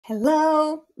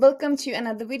Hello, welcome to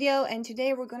another video, and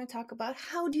today we're going to talk about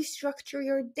how do you structure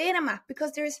your data map,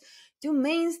 because there's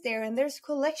domains there and there's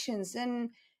collections,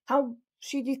 and how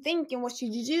should you think and what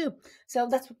should you do. So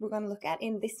that's what we're going to look at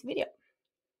in this video.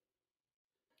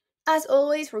 As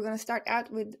always, we're going to start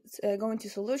out with going to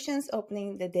solutions,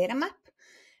 opening the data map.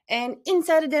 And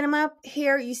inside the data map,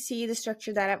 here you see the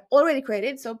structure that I've already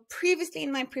created. So previously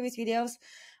in my previous videos,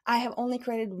 I have only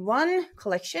created one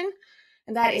collection,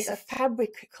 and that is a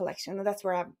fabric collection. And that's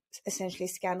where I've essentially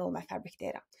scanned all my fabric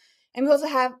data. And we also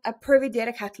have a Purview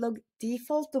Data Catalog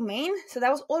default domain. So that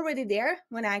was already there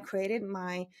when I created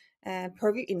my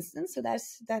Purview instance. So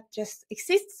that just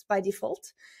exists by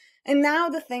default. And now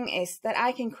the thing is that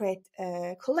I can create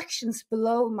collections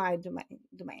below my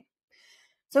domain.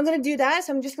 So I'm going to do that.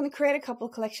 So I'm just going to create a couple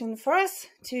of collections for us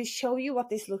to show you what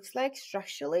this looks like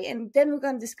structurally. And then we're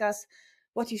going to discuss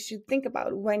what you should think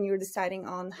about when you're deciding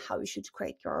on how you should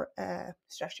create your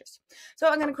structures. So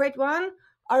I'm going to create one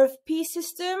RFP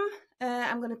system.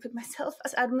 I'm going to put myself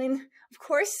as admin, of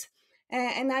course.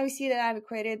 And now you see that I've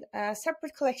created a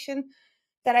separate collection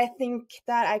that I think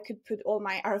that I could put all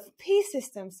my RFP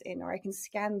systems in, or I can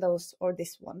scan those or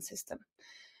this one system.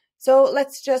 So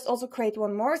let's just also create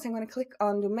one more. So I'm going to click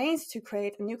on domains to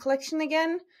create a new collection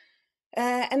again.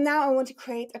 And now I want to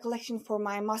create a collection for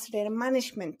my master data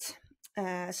management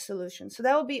solution. So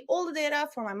that will be all the data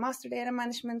for my master data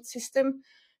management system.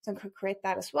 So I'm going to create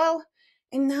that as well.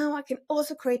 And now I can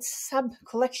also create sub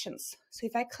collections. So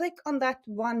if I click on that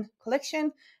one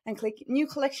collection and click new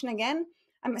collection again,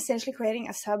 I'm essentially creating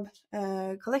a sub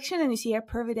collection. And you see here,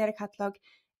 Purview Data Catalog,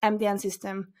 MDN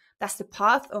system. That's the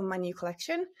path of my new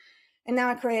collection. And now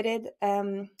I created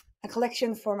a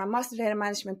collection for my master data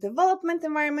management development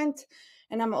environment.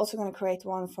 And I'm also going to create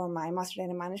one for my master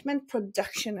data management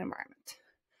production environment.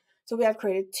 So we have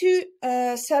created two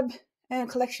sub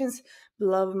collections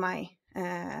below my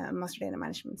master data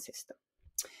management system.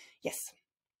 Yes.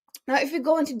 Now, if we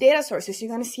go into data sources,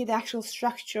 you're going to see the actual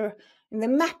structure in the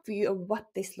map view of what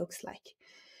this looks like.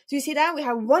 So you see that we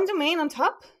have one domain on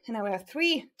top, and now we have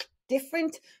three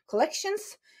different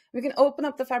collections. We can open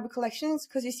up the fabric collections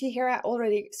because you see here I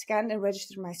already scanned and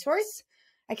registered my source.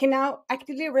 I can now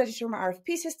actively register my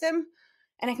RFP system,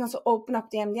 and I can also open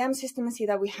up the MDM system and see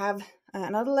that we have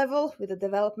another level with the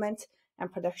development and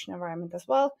production environment as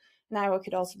well. Now I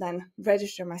could also then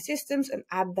register my systems and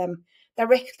add them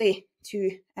directly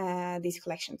to these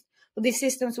collections. But these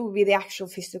systems will be the actual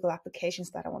physical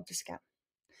applications that I want to scan.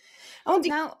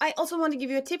 Now, I also want to give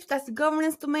you a tip. That's the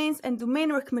governance domains and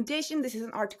domain recommendation. This is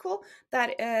an article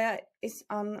that is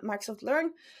on Microsoft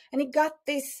Learn. And it got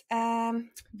this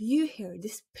view here,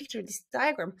 this picture, this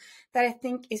diagram that I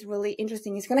think is really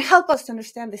interesting. It's going to help us to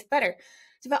understand this better.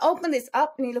 So if I open this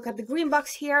up and you look at the green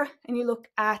box here and you look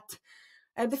at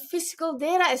the physical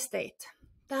data estate,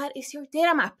 that is your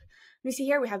data map. You see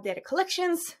here we have data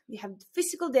collections, we have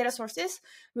physical data sources,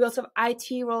 we also have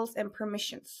IT roles and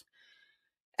permissions.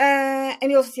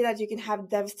 And you also see that you can have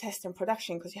devs, test, and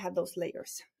production because you have those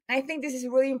layers. And I think this is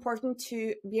really important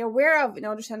to be aware of in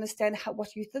order to understand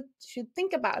what you should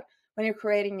think about when you're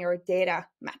creating your data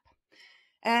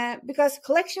map. Because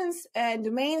collections and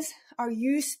domains are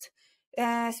used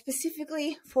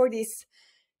specifically for this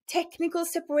technical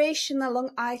separation along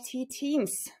IT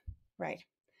teams, right?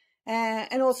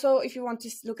 And also if you want to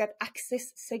look at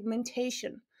access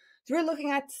segmentation. So we're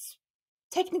looking at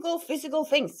technical, physical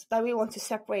things that we want to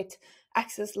separate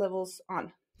access levels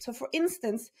on. So for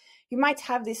instance, you might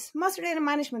have this master data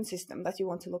management system that you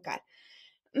want to look at.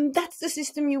 And that's the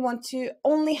system you want to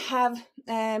only have,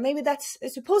 maybe that's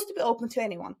supposed to be open to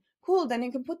anyone. Cool, then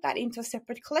you can put that into a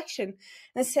separate collection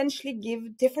and essentially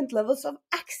give different levels of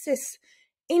access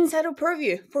inside of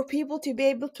Purview for people to be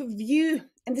able to view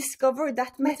and discover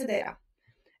that metadata.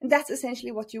 And that's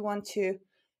essentially what you want to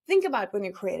think about when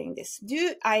you're creating this.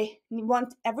 Do I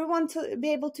want everyone to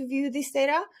be able to view this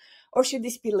data, or should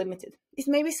this be limited? Is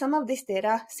maybe some of this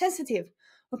data sensitive?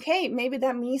 Okay, maybe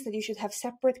that means that you should have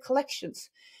separate collections.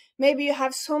 Maybe you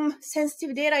have some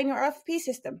sensitive data in your RFP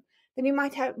system. Then you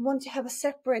might want to have a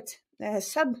separate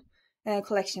sub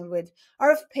collection with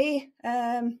RFP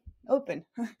open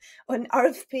or an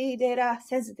RFP data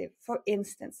sensitive, for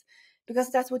instance, because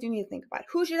that's what you need to think about.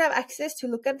 Who should have access to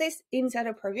look at this inside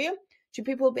of Purview? Should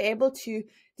people be able to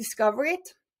discover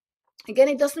it? Again,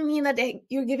 it doesn't mean that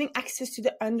you're giving access to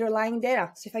the underlying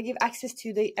data. So if I give access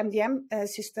to the MDM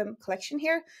system collection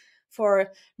here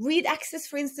for read access,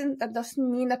 for instance, that doesn't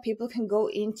mean that people can go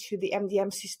into the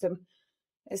MDM system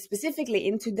specifically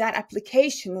into that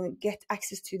application and get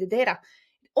access to the data.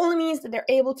 It only means that they're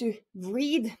able to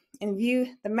read and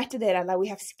view the metadata that we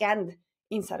have scanned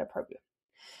inside of Purview.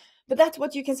 But that's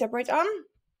what you can separate on.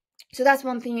 So that's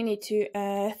one thing you need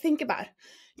to think about.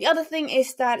 The other thing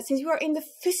is that since we are in the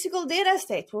physical data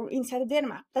state, we're inside the data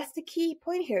map. That's the key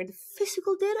point here, the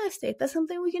physical data state. That's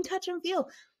something we can touch and feel.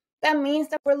 That means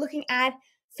that we're looking at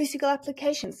physical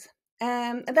applications.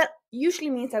 And that usually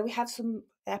means that we have some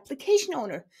application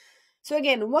owner. So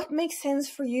again, what makes sense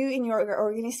for you in your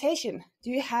organization? Do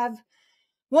you have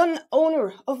one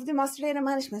owner of the master data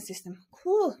management system?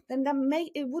 Cool, then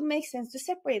it would make sense to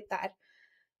separate that.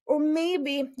 Or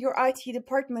maybe your IT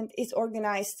department is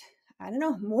organized, I don't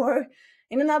know, more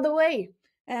in another way.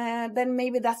 Then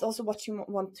maybe that's also what you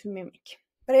want to mimic.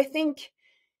 But I think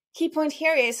key point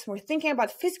here is we're thinking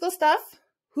about physical stuff,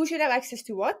 who should have access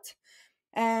to what,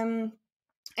 and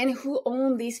who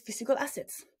own these physical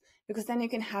assets. Because then you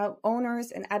can have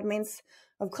owners and admins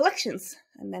of collections,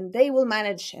 and then they will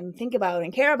manage and think about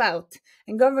and care about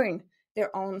and govern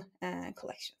their own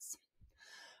collections.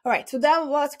 All right, so that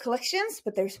was collections,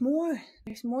 but there's more.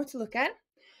 There's more to look at.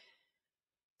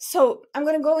 So I'm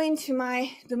going to go into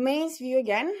my domains view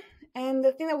again. And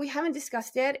the thing that we haven't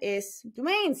discussed yet is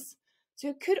domains. So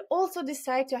you could also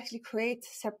decide to actually create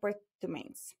separate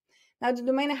domains. Now, the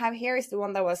domain I have here is the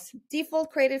one that was default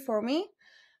created for me,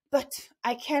 but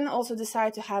I can also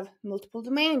decide to have multiple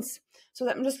domains. So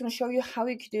I'm just going to show you how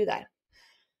you could do that.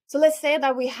 So let's say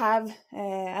that we have,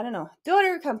 I don't know,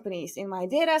 daughter companies in my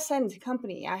data send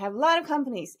company. I have a lot of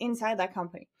companies inside that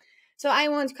company. So I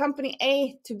want company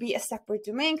A to be a separate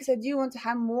domain because I do want to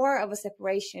have more of a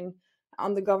separation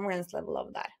on the governance level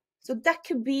of that. So that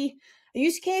could be a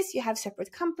use case. You have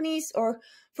separate companies, or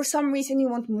for some reason you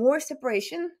want more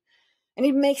separation and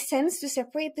it makes sense to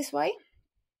separate this way.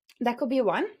 That could be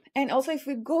one. And also if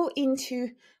we go into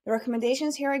the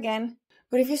recommendations here again,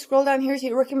 but if you scroll down here, you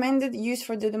see recommended use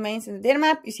for the domains in the data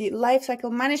map. You see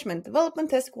lifecycle management, development,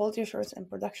 test, quality assurance, and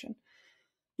production.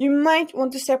 You might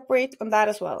want to separate on that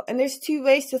as well. And there's two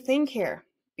ways to think here,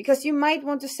 because you might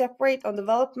want to separate on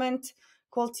development,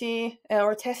 quality,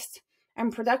 or test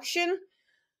and production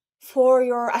for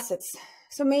your assets.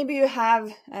 So maybe you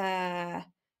have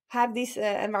these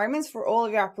environments for all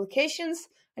of your applications,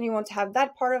 and you want to have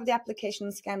that part of the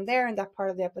application scanned there and that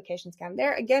part of the application scanned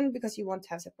there, again, because you want to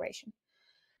have separation.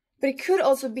 But it could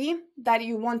also be that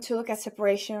you want to look at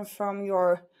separation from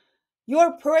your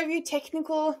purview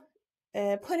technical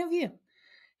point of view.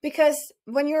 Because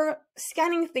when you're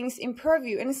scanning things in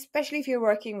Purview, and especially if you're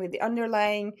working with the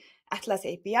underlying Atlas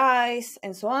APIs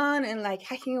and so on, and like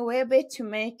hacking away a bit to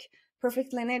make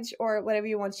perfect lineage or whatever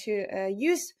you want to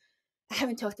use. I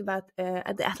haven't talked about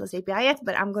the Atlas API yet,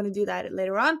 but I'm going to do that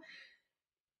later on.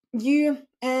 You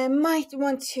might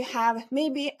want to have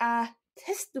maybe a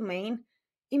test domain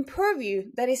in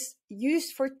Purview that is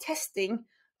used for testing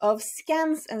of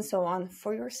scans and so on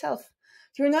for yourself.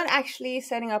 So you're not actually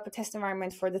setting up a test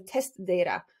environment for the test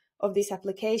data of this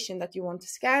application that you want to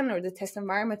scan, or the test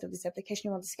environment of this application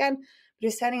you want to scan, but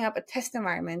you're setting up a test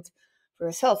environment for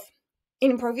yourself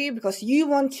in Purview because you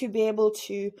want to be able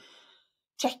to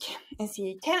check and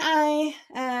see, am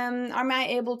I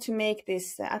able to make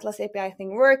this Atlas API thing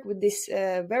work with this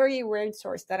very weird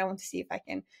source that I want to see if I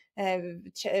can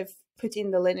put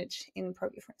in the lineage in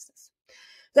Purview, for instance.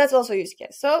 That's also a use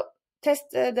case. So test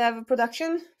dev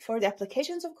production for the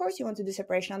applications, of course, you want to do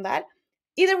separation on that,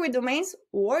 either with domains,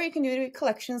 or you can do it with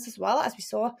collections as well, as we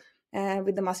saw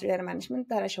with the master data management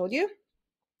that I showed you.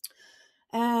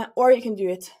 Or you can do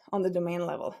it on the domain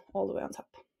level, all the way on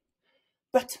top.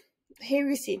 But here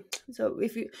you see, so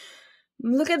if you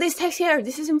look at this text here,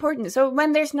 this is important. So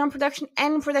when there's non-production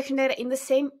and production data in the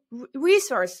same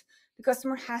resource, the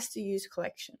customer has to use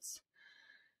collections.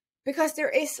 Because there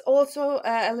is also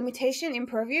a limitation in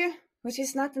Purview, which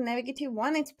is not the negative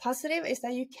one, it's positive, is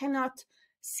that you cannot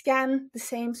scan the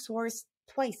same source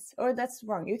twice, or that's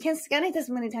wrong. You can scan it as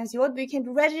many times as you want, but you can't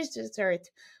register it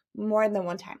more than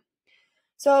one time.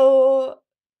 So,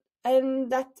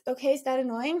 and that, okay, is that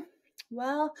annoying?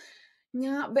 Well,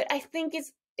 yeah, but I think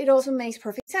it also makes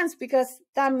perfect sense, because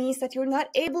that means that you're not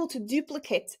able to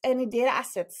duplicate any data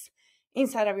assets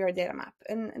inside of your data map,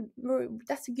 and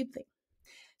that's a good thing.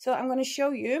 So I'm going to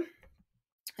show you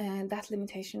that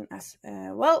limitation as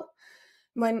well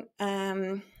when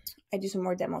I do some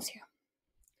more demos here.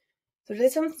 So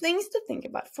there's some things to think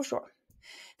about for sure.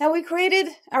 Now we created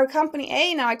our company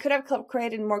A. Now I could have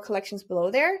created more collections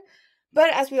below there,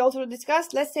 but as we also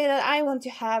discussed, let's say that I want to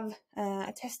have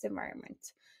a test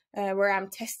environment where I'm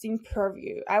testing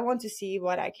Purview. I want to see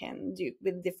what I can do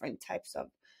with different types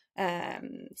of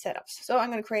setups. So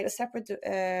I'm going to create a separate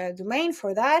domain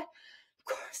for that. Of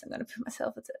course, I'm going to put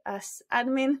myself as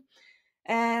admin.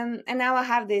 And now I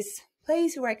have this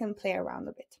place where I can play around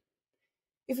a bit.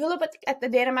 If you look at the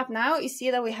data map now, you see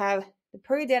that we have the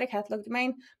Purview data catalog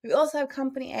domain. We also have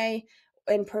company A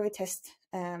and Purview test,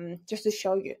 just to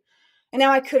show you. And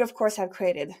now I could, of course, have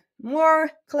created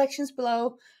more collections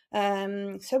below,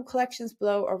 sub-collections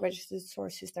below, or registered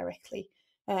sources directly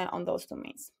on those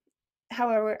domains,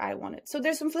 however I want it. So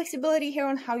there's some flexibility here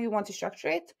on how you want to structure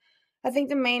it. I think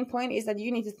the main point is that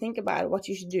you need to think about what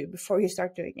you should do before you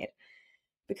start doing it,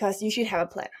 because you should have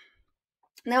a plan.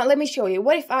 Now, let me show you.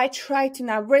 What if I try to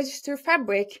now register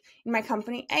Fabric in my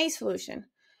company A solution?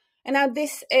 And now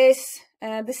this is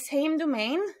the same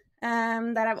domain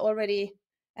that I've already,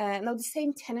 no, the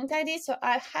same tenant ID. So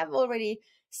I have already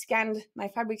scanned my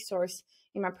Fabric source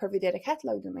in my Purview data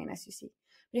catalog domain, as you see.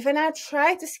 But if I now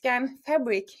try to scan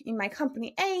Fabric in my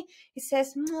company A, it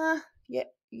says, yeah,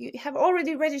 you have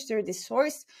already registered this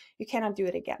source. You cannot do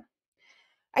it again.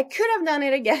 I could have done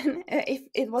it again if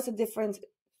it was a different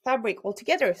Fabric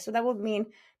altogether. So that would mean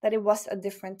that it was a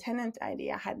different tenant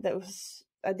ID. I had those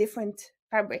a different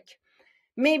Fabric.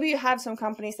 Maybe you have some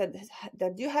companies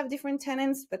that do have different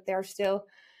tenants, but they're still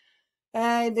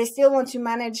they still want to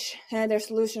manage their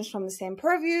solutions from the same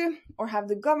purview, or have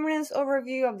the governance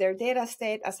overview of their data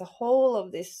state as a whole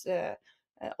of this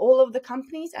all of the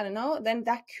companies. I don't know. Then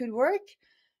that could work,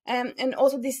 and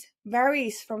also this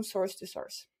varies from source to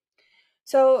source.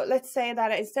 So let's say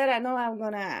that instead I know I'm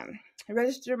gonna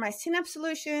register my Synapse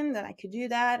solution, then I could do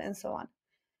that, and so on.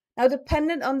 Now,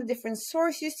 dependent on the different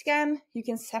source you scan, you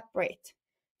can separate.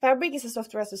 Fabric is a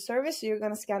software as a service, so you're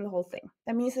going to scan the whole thing.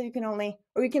 That means that you can only,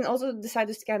 or you can also decide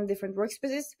to scan different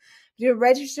workspaces, but you're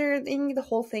registering the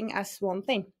whole thing as one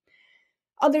thing.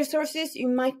 Other sources you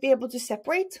might be able to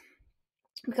separate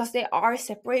because they are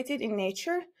separated in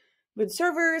nature with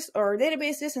servers or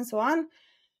databases and so on.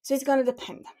 So it's going to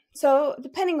depend. So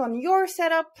depending on your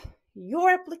setup, your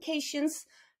applications,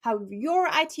 how your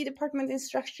IT department is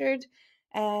structured,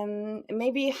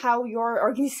 maybe how your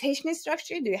organization is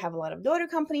structured. Do you have a lot of daughter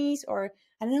companies, or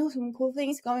I don't know, some cool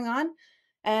things going on?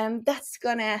 That's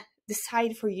gonna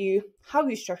decide for you how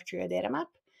you structure your data map.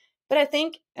 But I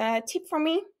think tip for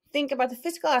me, think about the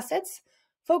physical assets,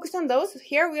 focus on those.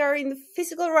 Here we are in the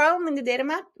physical realm in the data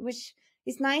map, which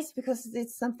is nice because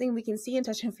it's something we can see and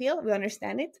touch and feel. We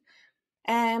understand it,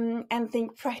 and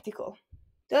think practical.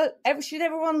 Should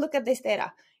everyone look at this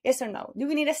data? Yes or no? Do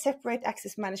we need a separate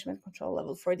access management control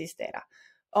level for this data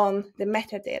on the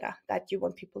metadata that you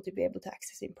want people to be able to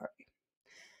access in Purview?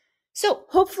 So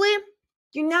hopefully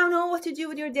you now know what to do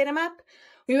with your data map.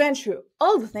 We went through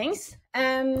all the things,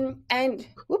 and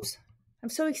whoops, I'm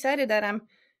so excited that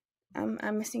I'm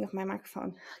messing up my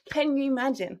microphone. Can you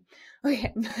imagine?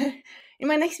 Okay, in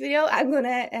my next video, I'm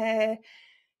gonna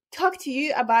talk to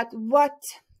you about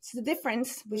what's the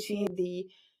difference between the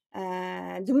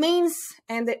domains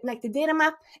and the data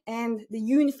map and the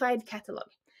unified catalog.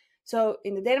 So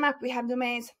in the data map we have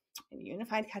domains, in the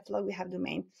unified catalog we have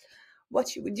domain. What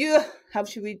should we do? How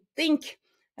should we think?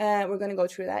 We're going to go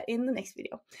through that in the next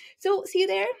video. So see you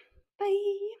there.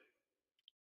 Bye.